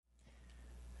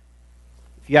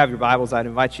you have your Bibles, I'd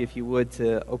invite you, if you would,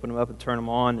 to open them up and turn them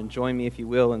on and join me, if you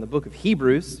will, in the book of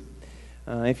Hebrews.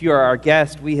 If you are our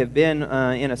guest, we have been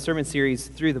in a sermon series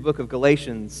through the book of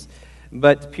Galatians,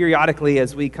 but periodically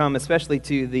as we come, especially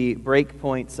to the break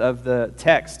points of the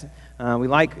text, we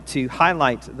like to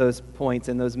highlight those points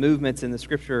and those movements in the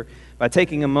Scripture by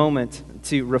taking a moment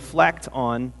to reflect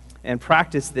on and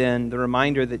practice then the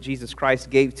reminder that Jesus Christ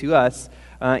gave to us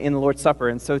in the Lord's Supper.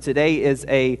 And so today is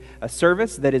a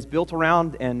service that is built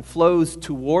around and flows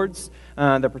towards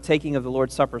the partaking of the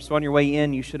Lord's Supper. So on your way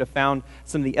in, you should have found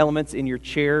some of the elements in your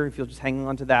chair. If you'll just hang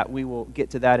on to that, we will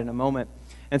get to that in a moment.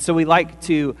 And so we like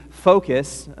to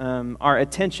focus our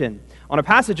attention on a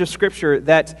passage of Scripture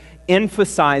that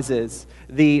emphasizes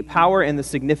the power and the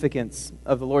significance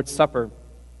of the Lord's Supper,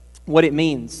 what it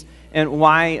means, and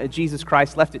why Jesus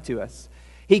Christ left it to us.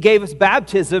 He gave us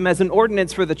baptism as an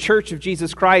ordinance for the Church of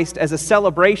Jesus Christ, as a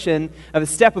celebration of a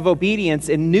step of obedience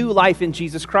and new life in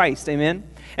Jesus Christ. Amen?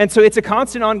 And so it's a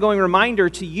constant ongoing reminder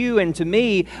to you and to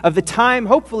me of the time,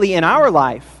 hopefully in our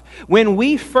life, when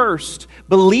we first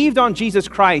believed on Jesus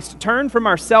Christ, turned from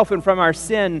ourself and from our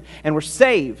sin, and were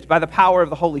saved by the power of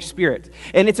the Holy Spirit.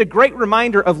 And it's a great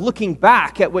reminder of looking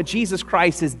back at what Jesus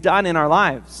Christ has done in our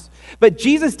lives. But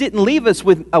Jesus didn't leave us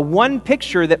with a one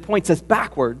picture that points us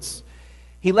backwards.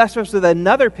 He left us with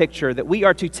another picture that we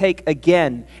are to take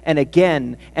again and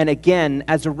again and again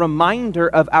as a reminder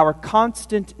of our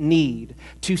constant need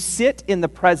to sit in the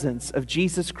presence of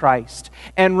Jesus Christ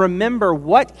and remember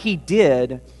what He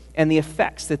did and the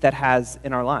effects that that has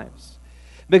in our lives.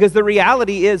 Because the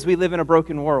reality is we live in a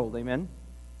broken world. Amen?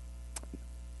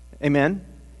 Amen?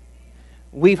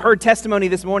 We've heard testimony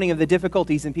this morning of the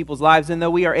difficulties in people's lives, and though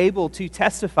we are able to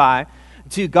testify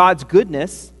to God's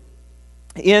goodness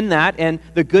in that, and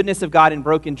the goodness of God in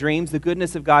broken dreams, the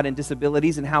goodness of God in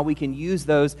disabilities, and how we can use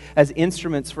those as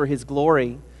instruments for His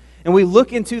glory. And we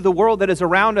look into the world that is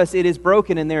around us, it is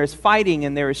broken, and there is fighting,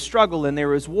 and there is struggle, and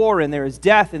there is war, and there is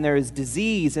death, and there is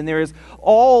disease, and there is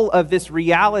all of this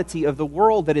reality of the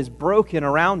world that is broken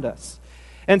around us.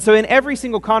 And so in every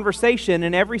single conversation,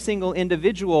 in every single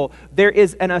individual, there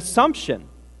is an assumption,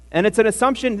 and it's an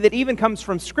assumption that even comes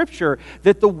from Scripture,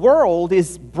 that the world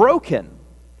is broken.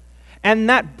 And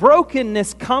that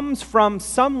brokenness comes from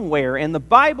somewhere, and the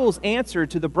Bible's answer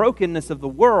to the brokenness of the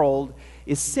world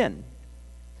is sin.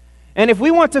 And if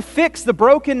we want to fix the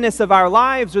brokenness of our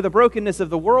lives or the brokenness of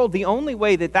the world, the only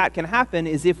way that that can happen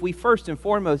is if we first and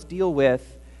foremost deal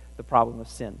with the problem of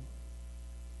sin.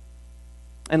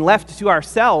 And left to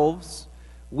ourselves,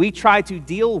 we try to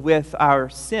deal with our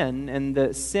sin and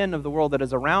the sin of the world that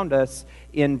is around us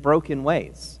in broken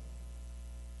ways.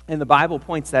 And the Bible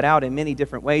points that out in many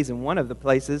different ways, and one of the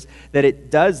places that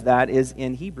it does that is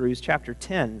in Hebrews chapter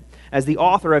 10, as the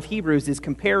author of Hebrews is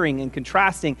comparing and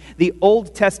contrasting the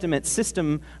Old Testament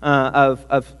system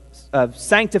of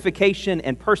sanctification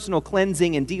and personal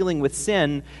cleansing and dealing with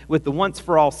sin with the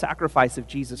once-for-all sacrifice of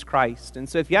Jesus Christ. And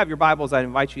so if you have your Bibles, I'd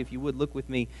invite you, if you would, look with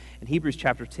me in Hebrews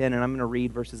chapter 10, and I'm going to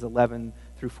read verses 11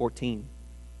 through 14,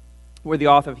 where the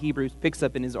author of Hebrews picks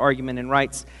up in his argument and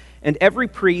writes, "And every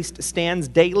priest stands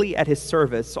daily at his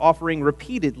service, offering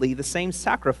repeatedly the same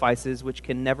sacrifices which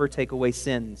can never take away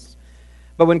sins.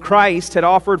 But when Christ had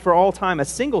offered for all time a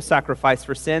single sacrifice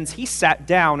for sins, He sat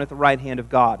down at the right hand of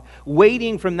God,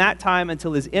 waiting from that time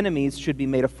until His enemies should be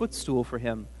made a footstool for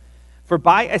Him. For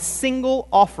by a single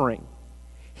offering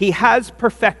He has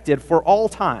perfected for all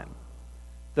time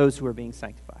those who are being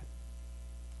sanctified."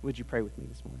 Would you pray with me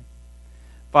this morning?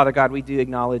 Father God, we do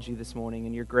acknowledge You this morning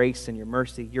and Your grace and Your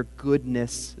mercy, Your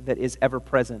goodness that is ever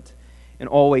present and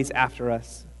always after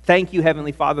us. Thank You,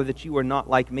 Heavenly Father, that You are not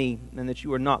like me and that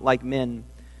You are not like men,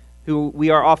 who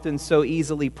we are often so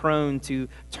easily prone to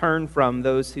turn from,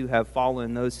 those who have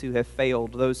fallen, those who have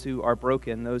failed, those who are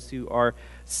broken, those who are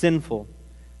sinful.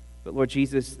 But Lord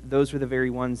Jesus, those are the very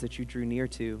ones that You drew near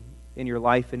to in Your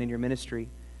life and in Your ministry,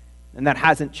 and that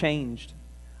hasn't changed.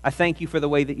 I thank You for the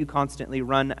way that You constantly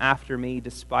run after me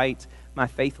despite my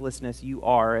faithlessness. You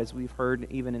are, as we've heard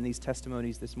even in these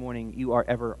testimonies this morning, You are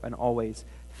ever and always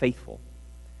faithful.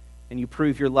 And You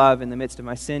prove Your love in the midst of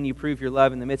my sin. You prove Your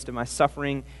love in the midst of my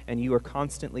suffering, and You are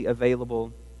constantly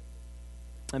available.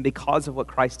 And because of what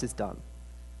Christ has done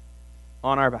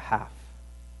on our behalf,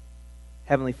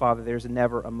 Heavenly Father, there's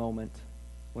never a moment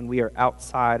when we are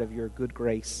outside of Your good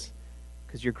grace,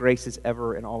 because Your grace is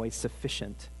ever and always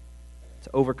sufficient to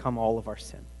overcome all of our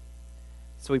sin.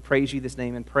 So we praise You this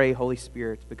name and pray, Holy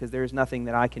Spirit, because there is nothing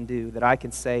that I can do, that I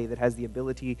can say, that has the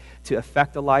ability to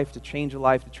affect a life, to change a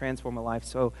life, to transform a life.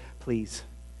 So please,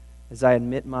 as I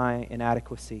admit my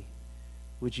inadequacy,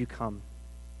 would You come?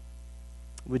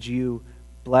 Would You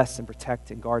Bless and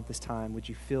protect and guard this time. Would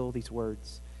you fill these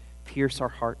words, pierce our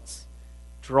hearts,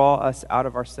 draw us out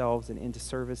of ourselves and into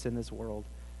service in this world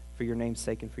for your name's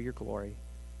sake and for your glory.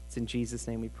 It's in Jesus'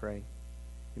 name we pray.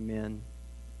 Amen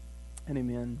and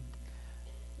amen.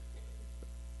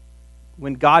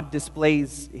 When God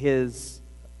displays his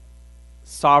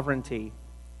sovereignty,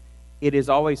 it is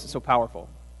always so powerful.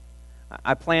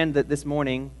 I planned that this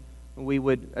morning we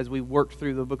would, as we worked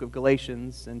through the book of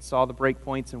Galatians and saw the break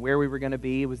points and where we were going to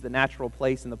be, it was the natural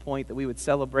place and the point that we would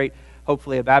celebrate,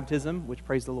 hopefully, a baptism, which,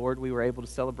 praise the Lord, we were able to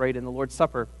celebrate in the Lord's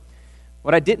Supper.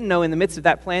 What I didn't know in the midst of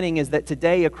that planning is that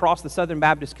today across the Southern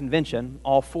Baptist Convention,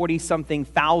 all 40-something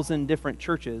thousand different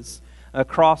churches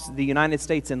across the United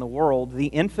States and the world,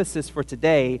 the emphasis for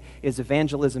today is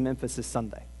Evangelism Emphasis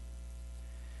Sunday.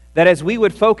 That as we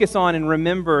would focus on and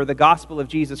remember the gospel of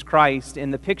Jesus Christ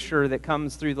in the picture that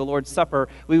comes through the Lord's Supper,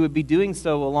 we would be doing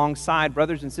so alongside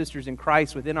brothers and sisters in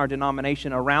Christ within our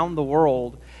denomination around the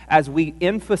world as we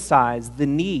emphasize the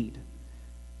need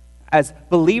as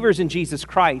believers in Jesus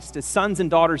Christ, as sons and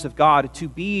daughters of God, to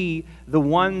be the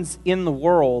ones in the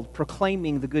world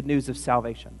proclaiming the good news of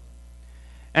salvation.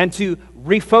 And to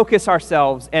refocus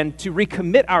ourselves and to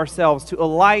recommit ourselves to a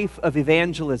life of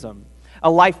evangelism,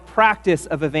 a life practice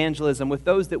of evangelism with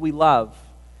those that we love.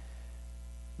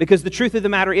 Because the truth of the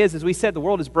matter is, as we said, the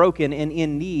world is broken and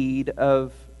in need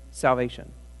of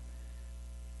salvation.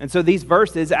 And so these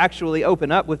verses actually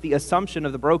open up with the assumption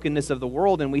of the brokenness of the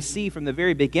world, and we see from the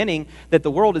very beginning that the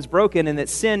world is broken and that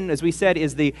sin, as we said,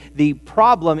 is the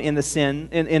problem in the sin,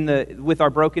 with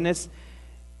our brokenness.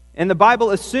 And the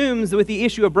Bible assumes that with the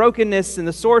issue of brokenness and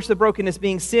the source of brokenness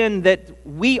being sin, that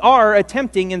we are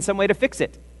attempting in some way to fix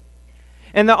it.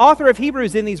 And the author of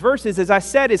Hebrews in these verses, as I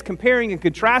said, is comparing and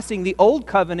contrasting the Old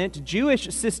Covenant Jewish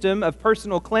system of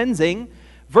personal cleansing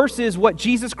versus what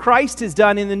Jesus Christ has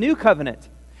done in the New Covenant.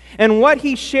 And what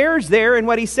he shares there and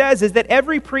what he says is that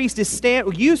every priest is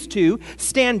used to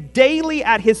stand daily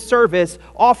at his service,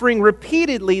 offering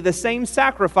repeatedly the same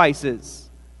sacrifices.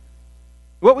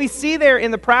 What we see there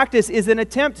in the practice is an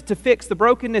attempt to fix the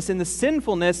brokenness and the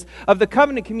sinfulness of the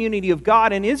covenant community of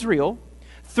God in Israel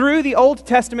through the Old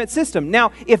Testament system.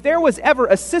 Now, if there was ever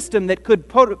a system that could,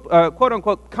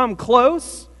 quote-unquote, come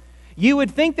close, you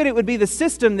would think that it would be the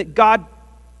system that God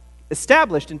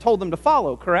established and told them to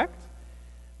follow, correct?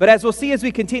 But as we'll see as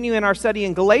we continue in our study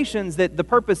in Galatians, that the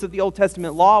purpose of the Old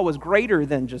Testament law was greater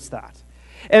than just that.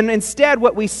 And instead,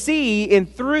 what we see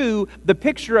through the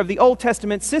picture of the Old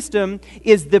Testament system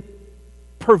is the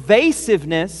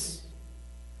pervasiveness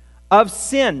of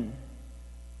sin.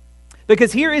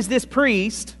 Because here is this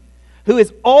priest who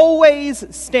is always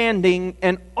standing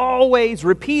and always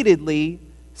repeatedly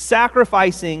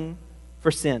sacrificing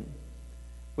for sin.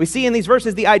 We see in these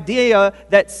verses the idea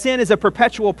that sin is a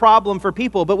perpetual problem for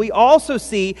people, but we also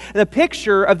see the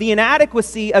picture of the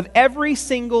inadequacy of every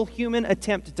single human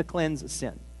attempt to cleanse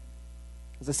sin.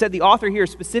 As I said, the author here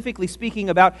is specifically speaking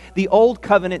about the old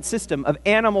covenant system of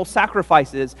animal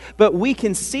sacrifices, but we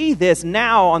can see this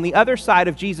now on the other side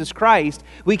of Jesus Christ.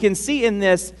 We can see in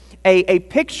this a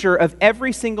picture of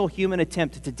every single human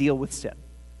attempt to deal with sin.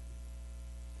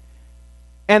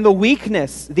 And the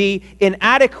weakness, the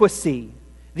inadequacy,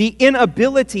 the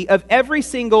inability of every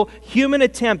single human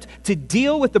attempt to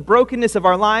deal with the brokenness of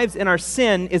our lives and our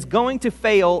sin is going to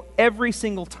fail every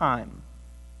single time.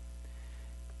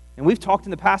 And we've talked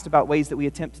in the past about ways that we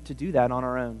attempt to do that on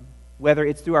our own, whether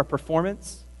it's through our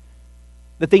performance,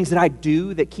 the things that I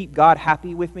do that keep God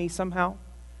happy with me somehow,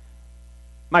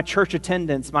 my church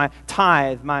attendance, my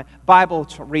tithe, my Bible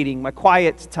reading, my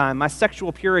quiet time, my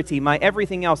sexual purity, my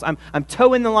everything else. I'm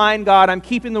toeing the line, God. I'm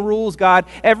keeping the rules, God.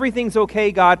 Everything's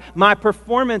okay, God. My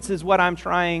performance is what I'm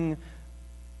trying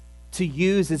to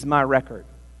use as my record,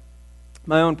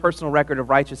 my own personal record of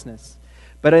righteousness.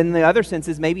 But in the other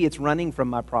senses, maybe it's running from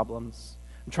my problems.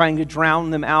 I'm trying to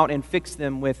drown them out and fix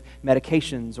them with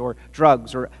medications or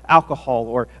drugs or alcohol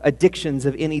or addictions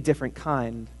of any different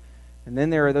kind. And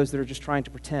then there are those that are just trying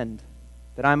to pretend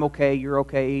that I'm okay, you're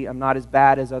okay, I'm not as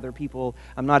bad as other people,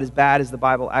 I'm not as bad as the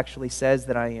Bible actually says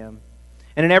that I am.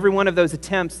 And in every one of those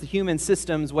attempts, the human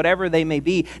systems, whatever they may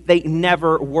be, they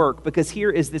never work. Because here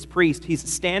is this priest. He's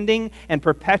standing and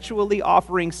perpetually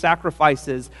offering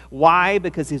sacrifices. Why?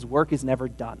 Because his work is never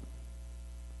done.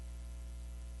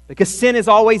 Because sin is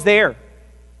always there.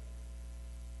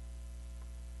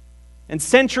 And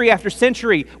century after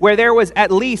century, where there was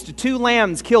at least 2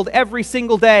 lambs killed every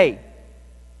single day.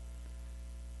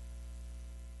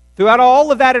 Throughout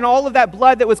all of that and all of that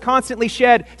blood that was constantly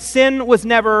shed, sin was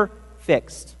never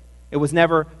fixed. It was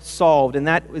never solved, and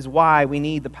that is why we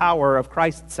need the power of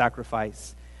Christ's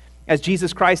sacrifice. As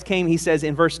Jesus Christ came, he says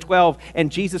in verse 12,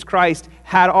 and Jesus Christ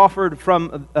had offered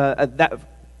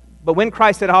but when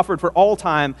Christ had offered for all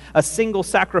time a single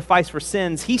sacrifice for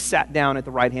sins, he sat down at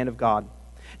the right hand of God.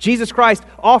 Jesus Christ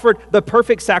offered the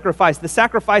perfect sacrifice, the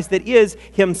sacrifice that is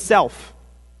himself.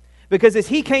 Because as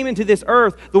he came into this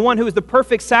earth, the one who is the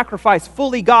perfect sacrifice,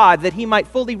 fully God, that he might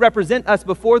fully represent us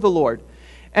before the Lord,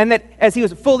 and that as he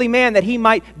was fully man, that he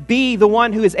might be the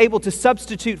one who is able to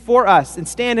substitute for us and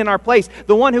stand in our place,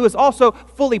 the one who is also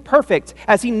fully perfect,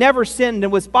 as he never sinned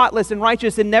and was spotless and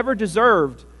righteous and never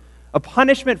deserved a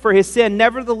punishment for his sin,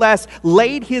 nevertheless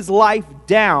laid his life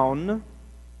down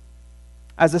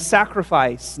as a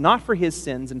sacrifice, not for his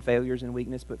sins and failures and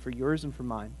weakness, but for yours and for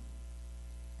mine.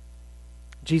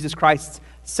 Jesus Christ's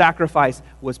sacrifice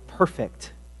was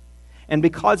perfect. And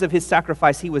because of his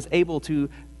sacrifice, he was able to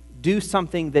do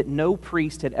something that no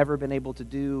priest had ever been able to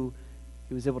do.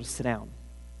 He was able to sit down.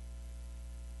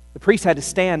 The priest had to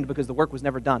stand because the work was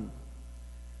never done.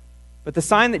 But the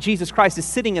sign that Jesus Christ is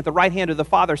sitting at the right hand of the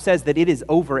Father says that it is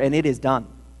over and it is done.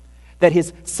 That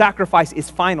his sacrifice is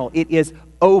final. It is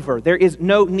over. There is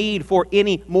no need for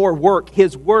any more work.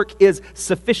 His work is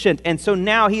sufficient. And so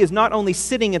now he is not only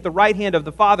sitting at the right hand of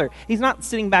the Father, he's not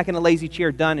sitting back in a lazy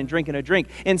chair done and drinking a drink.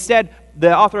 Instead,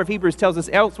 the author of Hebrews tells us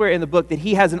elsewhere in the book that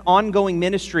he has an ongoing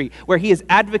ministry where he is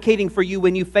advocating for you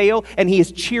when you fail and he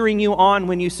is cheering you on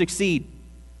when you succeed.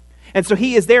 And so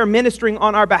he is there ministering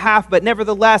on our behalf, but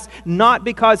nevertheless, not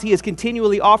because he is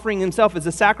continually offering himself as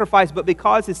a sacrifice, but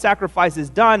because his sacrifice is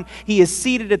done, he is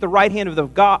seated at the right hand of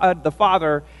the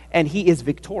Father, and he is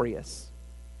victorious.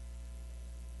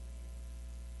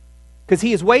 Because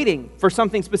he is waiting for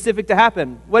something specific to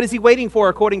happen. What is he waiting for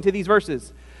according to these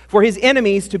verses? For his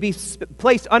enemies to be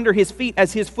placed under his feet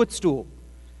as his footstool.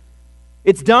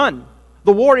 It's done.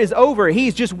 The war is over.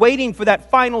 He's just waiting for that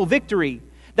final victory.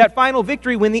 That final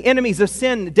victory when the enemies of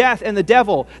sin, death, and the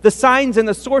devil, the signs and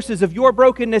the sources of your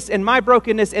brokenness and my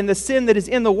brokenness and the sin that is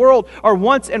in the world are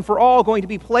once and for all going to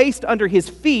be placed under his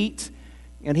feet,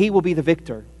 and he will be the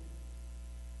victor.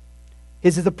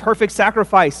 His is the perfect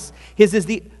sacrifice. His is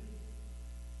the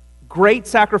great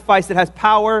sacrifice that has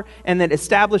power and that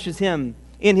establishes him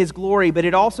in his glory, but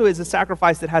it also is a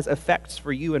sacrifice that has effects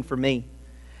for you and for me.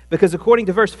 Because according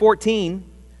to verse 14,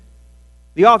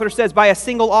 the author says, by a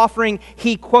single offering,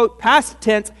 he, quote, past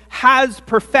tense, has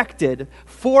perfected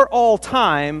for all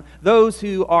time those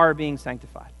who are being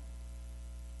sanctified.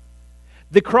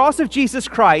 The cross of Jesus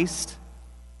Christ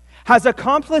has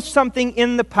accomplished something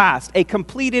in the past, a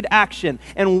completed action.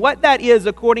 And what that is,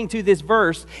 according to this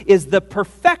verse, is the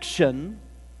perfection,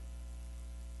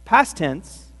 past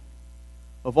tense,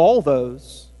 of all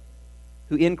those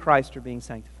who in Christ are being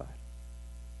sanctified.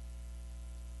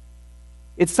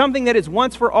 It's something that is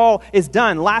once for all is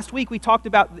done. Last week we talked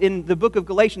about in the book of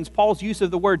Galatians, Paul's use of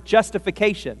the word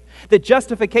justification. That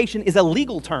justification is a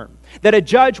legal term that a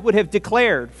judge would have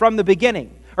declared from the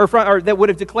beginning, or that would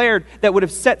have declared, that would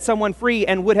have set someone free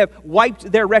and would have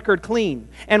wiped their record clean.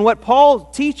 And what Paul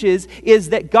teaches is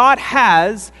that God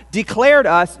has declared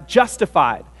us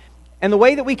justified. And the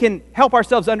way that we can help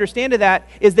ourselves understand that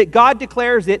is that God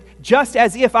declares it just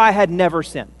as if I had never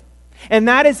sinned. And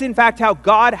that is, in fact, how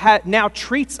God now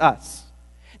treats us.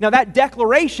 Now, that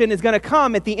declaration is going to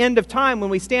come at the end of time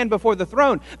when we stand before the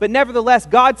throne. But nevertheless,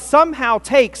 God somehow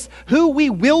takes who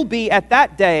we will be at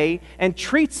that day and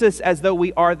treats us as though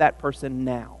we are that person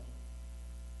now.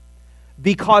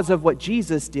 Because of what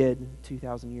Jesus did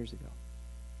 2,000 years ago.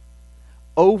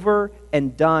 Over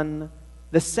and done.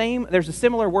 There's a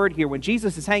similar word here. When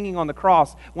Jesus is hanging on the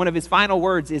cross, one of his final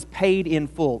words is paid in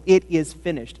full. It is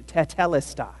finished.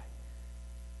 Tetelestai.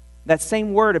 That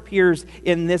same word appears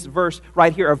in this verse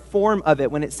right here, a form of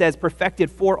it, when it says perfected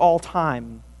for all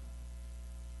time.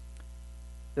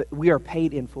 We are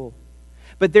paid in full.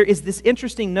 But there is this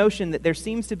interesting notion that there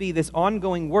seems to be this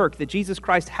ongoing work that Jesus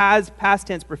Christ has, past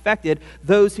tense, perfected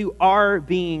those who are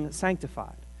being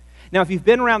sanctified. Now, if you've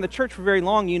been around the church for very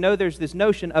long, you know there's this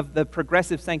notion of the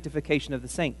progressive sanctification of the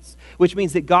saints, which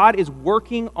means that God is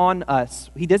working on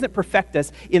us. He doesn't perfect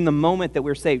us in the moment that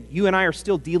we're saved. You and I are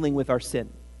still dealing with our sin.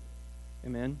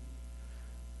 Amen.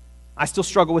 I still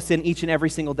struggle with sin each and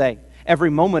every single day, every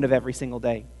moment of every single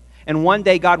day. And one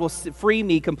day God will free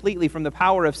me completely from the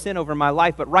power of sin over my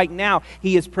life. But right now,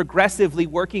 he is progressively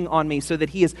working on me so that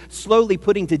he is slowly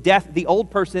putting to death the old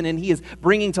person, and he is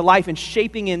bringing to life and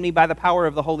shaping in me by the power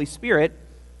of the Holy Spirit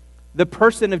the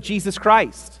person of Jesus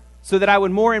Christ, so that I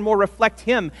would more and more reflect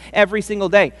him every single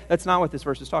day. That's not what this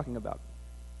verse is talking about.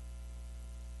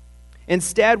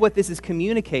 Instead, what this is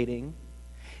communicating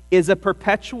is a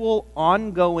perpetual,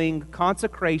 ongoing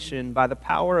consecration by the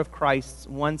power of Christ's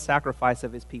one sacrifice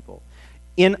of his people.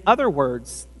 In other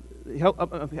words,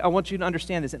 I want you to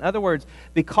understand this. In other words,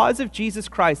 because of Jesus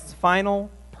Christ's final,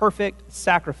 perfect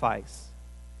sacrifice,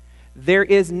 there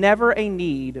is never a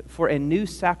need for a new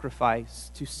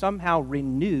sacrifice to somehow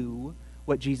renew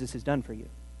what Jesus has done for you.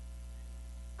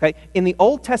 Okay? In the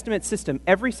Old Testament system,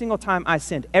 every single time I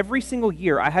sinned, every single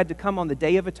year, I had to come on the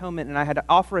Day of Atonement and I had to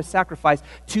offer a sacrifice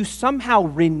to somehow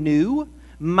renew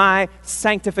my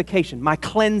sanctification, my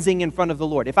cleansing in front of the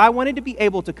Lord. If I wanted to be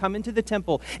able to come into the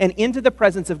temple and into the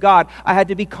presence of God, I had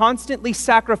to be constantly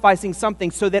sacrificing something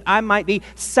so that I might be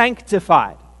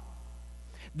sanctified.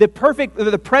 The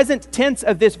present tense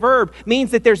of this verb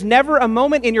means that there's never a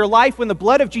moment in your life when the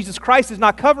blood of Jesus Christ is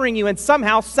not covering you and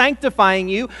somehow sanctifying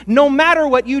you, no matter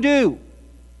what you do.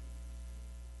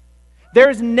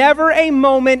 There's never a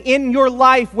moment in your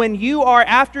life when you are,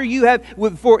 after you have,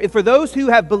 for those who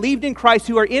have believed in Christ,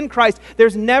 who are in Christ,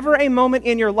 there's never a moment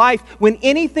in your life when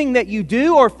anything that you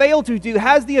do or fail to do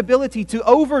has the ability to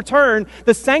overturn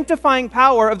the sanctifying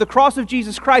power of the cross of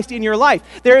Jesus Christ in your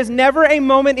life. There is never a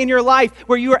moment in your life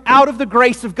where you are out of the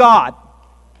grace of God.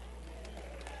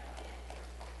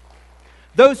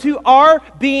 Those who are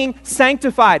being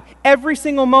sanctified, every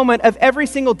single moment of every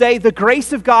single day, the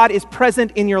grace of God is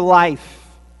present in your life.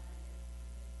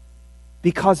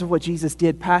 Because of what Jesus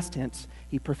did, past tense,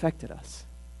 He perfected us.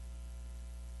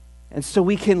 And so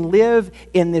we can live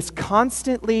in this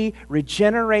constantly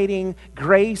regenerating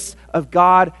grace of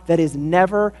God that is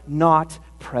never not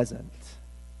present.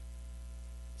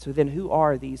 So then who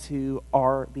are these who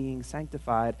are being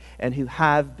sanctified and who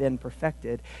have been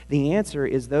perfected? The answer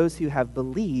is those who have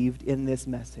believed in this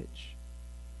message,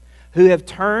 who have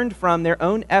turned from their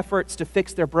own efforts to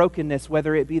fix their brokenness,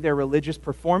 whether it be their religious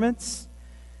performance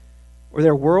or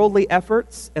their worldly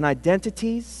efforts and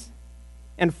identities,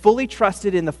 and fully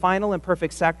trusted in the final and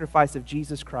perfect sacrifice of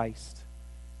Jesus Christ.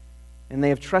 And they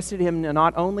have trusted Him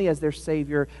not only as their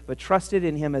Savior, but trusted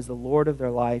in Him as the Lord of their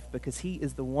life, because He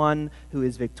is the one who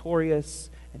is victorious,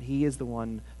 and He is the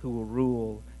one who will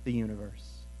rule the universe.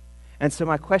 And so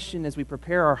my question as we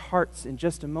prepare our hearts in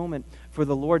just a moment for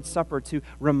the Lord's Supper to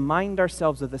remind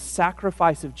ourselves of the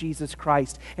sacrifice of Jesus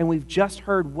Christ. And we've just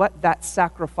heard what that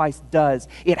sacrifice does.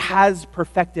 It has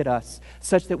perfected us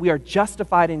such that we are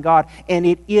justified in God, and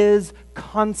it is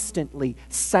constantly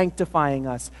sanctifying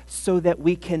us so that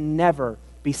we can never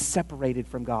be separated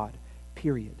from God,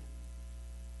 period.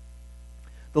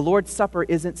 The Lord's Supper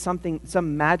isn't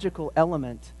some magical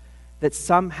element that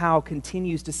somehow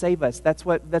continues to save us. That's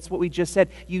what we just said.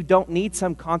 You don't need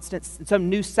some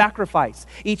new sacrifice.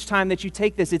 Each time that you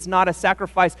take this, it's not a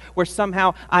sacrifice where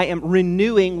somehow I am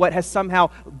renewing what has somehow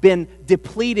been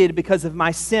depleted because of my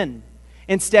sin.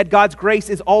 Instead, God's grace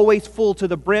is always full to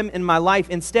the brim in my life.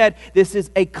 Instead, this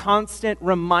is a constant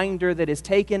reminder that is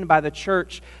taken by the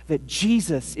church that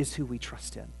Jesus is who we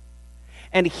trust in.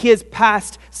 And His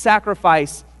past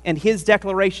sacrifice and His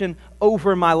declaration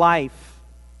over my life,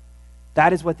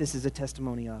 that is what this is a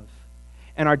testimony of.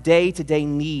 And our day-to-day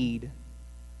need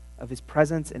of His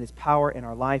presence and His power in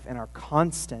our life and our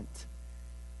constant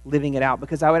living it out.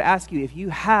 Because I would ask you, if you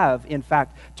have, in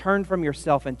fact, turned from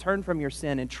yourself and turned from your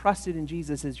sin and trusted in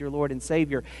Jesus as your Lord and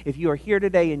Savior, if you are here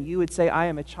today and you would say, I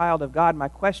am a child of God, my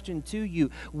question to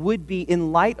you would be,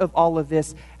 in light of all of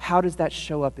this, how does that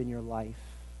show up in your life?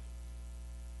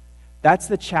 That's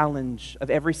the challenge of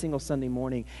every single Sunday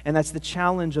morning, and that's the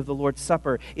challenge of the Lord's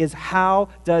Supper, is how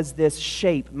does this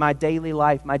shape my daily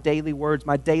life, my daily words,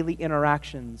 my daily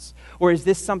interactions? Or is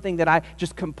this something that I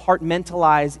just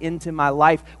compartmentalize into my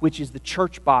life, which is the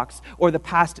church box or the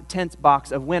past tense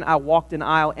box of when I walked an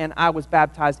aisle and I was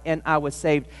baptized and I was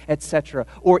saved, etc.?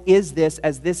 Or is this,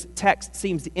 as this text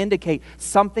seems to indicate,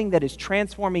 something that is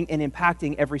transforming and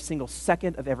impacting every single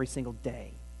second of every single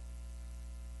day?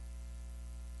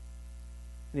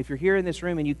 And if you're here in this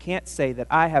room and you can't say that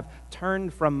I have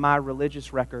turned from my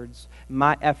religious records,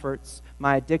 my efforts,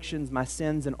 my addictions, my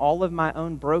sins, and all of my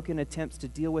own broken attempts to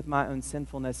deal with my own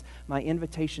sinfulness, my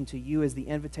invitation to you as the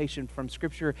invitation from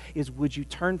Scripture is, would you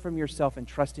turn from yourself and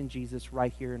trust in Jesus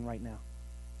right here and right now?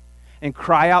 And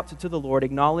cry out to the Lord,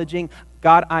 acknowledging,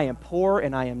 God, I am poor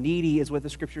and I am needy, is what the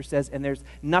Scripture says, and there's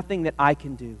nothing that I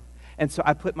can do. And so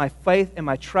I put my faith and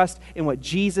my trust in what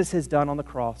Jesus has done on the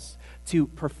cross to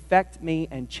perfect me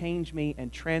and change me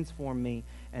and transform me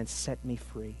and set me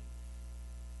free.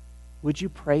 Would you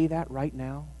pray that right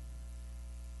now?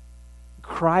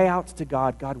 Cry out to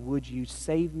God, God, would you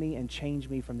save me and change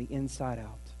me from the inside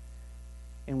out?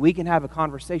 And we can have a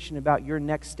conversation about your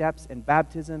next steps and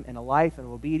baptism and a life of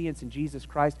obedience in Jesus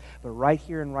Christ. But right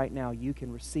here and right now, you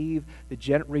can receive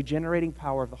the regenerating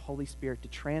power of the Holy Spirit to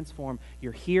transform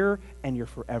your here and your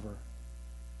forever.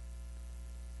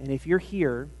 And if you're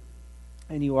here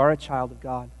and you are a child of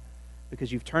God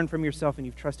because you've turned from yourself and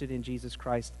you've trusted in Jesus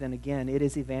Christ, then again, it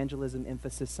is Evangelism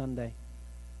Emphasis Sunday.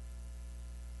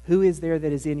 Who is there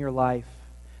that is in your life?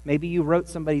 Maybe you wrote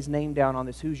somebody's name down on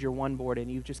this Who's Your One board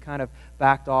and you've just kind of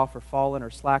backed off or fallen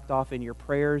or slacked off in your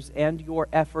prayers and your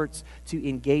efforts to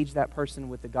engage that person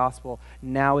with the gospel.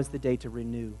 Now is the day to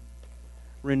renew.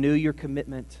 Renew your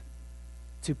commitment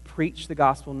to preach the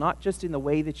gospel, not just in the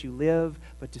way that you live,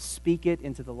 but to speak it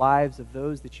into the lives of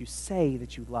those that you say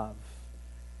that you love.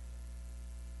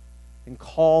 And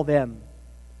call them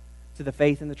to the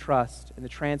faith and the trust and the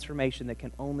transformation that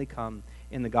can only come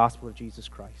in the gospel of Jesus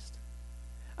Christ.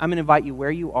 I'm going to invite you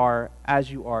where you are,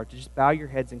 as you are, to just bow your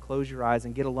heads and close your eyes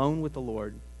and get alone with the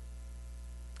Lord.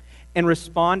 And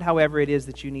respond however it is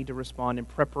that you need to respond in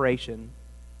preparation.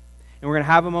 And we're going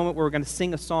to have a moment where we're going to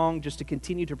sing a song just to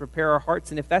continue to prepare our hearts.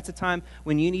 And if that's a time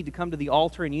when you need to come to the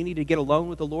altar and you need to get alone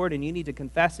with the Lord and you need to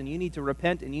confess and you need to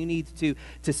repent and you need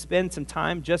to spend some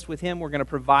time just with Him, we're going to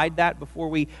provide that before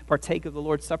we partake of the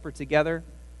Lord's Supper together.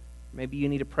 Maybe you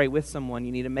need to pray with someone.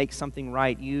 You need to make something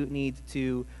right. You need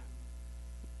to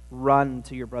run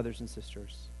to your brothers and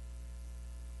sisters.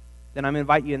 Then I'm going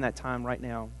to invite you in that time right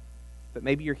now. But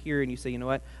maybe you're here and you say, you know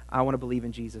what? I want to believe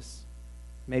in Jesus.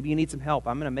 Maybe you need some help.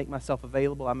 I'm going to make myself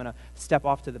available. I'm going to step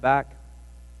off to the back.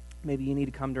 Maybe you need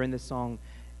to come during this song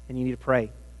and you need to pray. You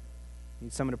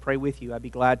need someone to pray with you. I'd be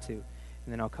glad to. And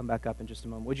then I'll come back up in just a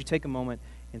moment. Would you take a moment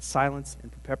in silence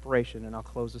and preparation, and I'll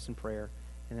close this in prayer,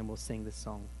 and then we'll sing this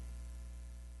song.